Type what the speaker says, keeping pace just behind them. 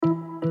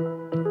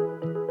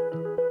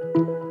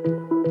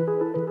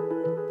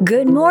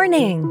Good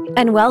morning,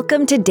 and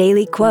welcome to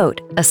Daily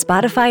Quote, a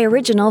Spotify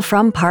original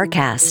from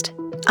Parcast.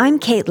 I'm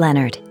Kate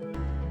Leonard.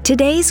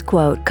 Today's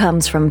quote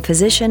comes from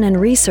physician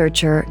and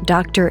researcher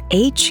Dr.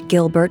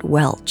 Gilbert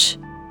Welch.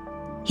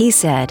 He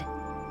said,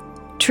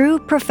 "True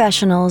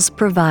professionals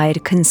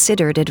provide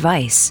considered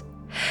advice,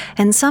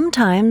 and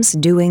sometimes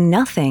doing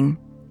nothing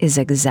is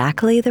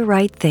exactly the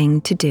right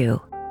thing to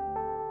do."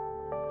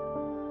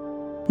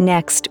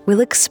 Next, we'll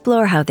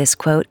explore how this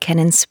quote can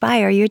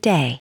inspire your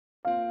day.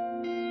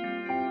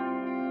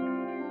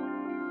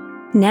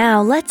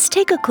 Now, let's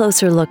take a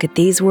closer look at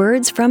these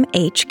words from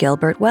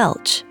Gilbert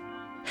Welch.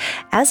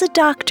 As a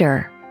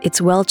doctor,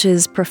 it's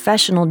Welch's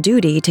professional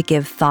duty to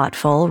give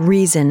thoughtful,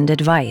 reasoned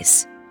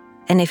advice.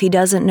 And if he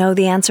doesn't know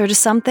the answer to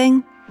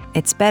something,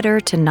 it's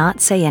better to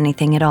not say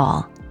anything at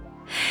all.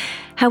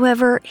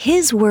 However,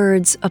 his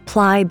words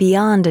apply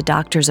beyond a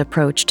doctor's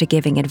approach to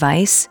giving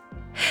advice.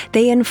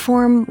 They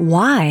inform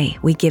why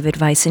we give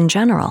advice in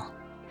general.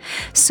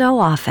 So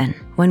often,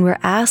 when we're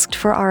asked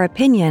for our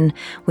opinion,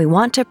 we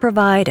want to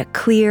provide a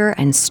clear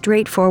and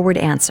straightforward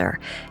answer,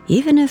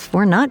 even if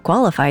we're not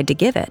qualified to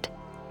give it.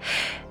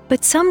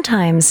 But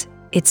sometimes,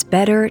 it's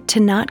better to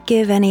not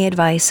give any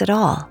advice at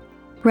all.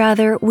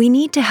 Rather, we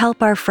need to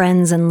help our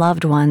friends and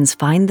loved ones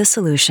find the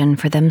solution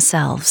for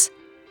themselves.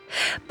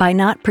 By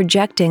not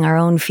projecting our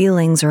own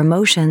feelings or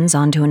emotions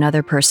onto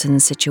another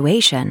person's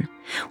situation,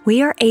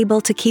 we are able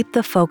to keep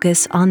the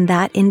focus on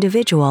that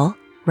individual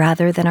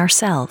rather than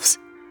ourselves.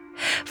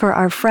 For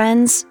our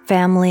friends,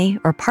 family,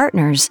 or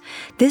partners,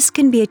 this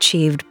can be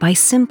achieved by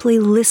simply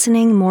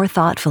listening more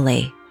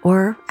thoughtfully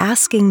or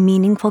asking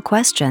meaningful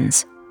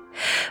questions.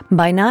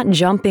 By not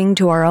jumping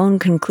to our own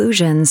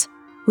conclusions,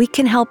 we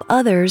can help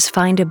others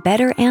find a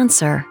better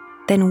answer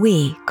than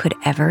we could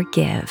ever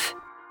give.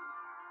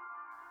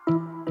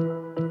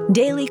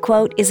 Daily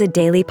Quote is a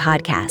daily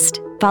podcast.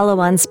 Follow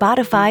on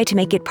Spotify to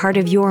make it part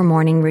of your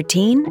morning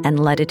routine and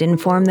let it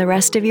inform the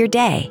rest of your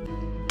day.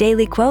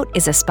 Daily Quote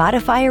is a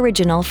Spotify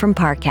original from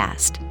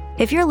Parcast.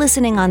 If you're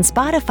listening on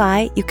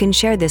Spotify, you can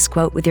share this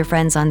quote with your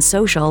friends on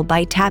social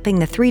by tapping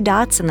the 3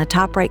 dots in the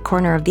top right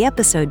corner of the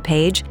episode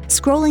page,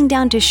 scrolling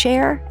down to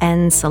share,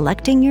 and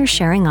selecting your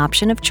sharing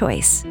option of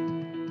choice.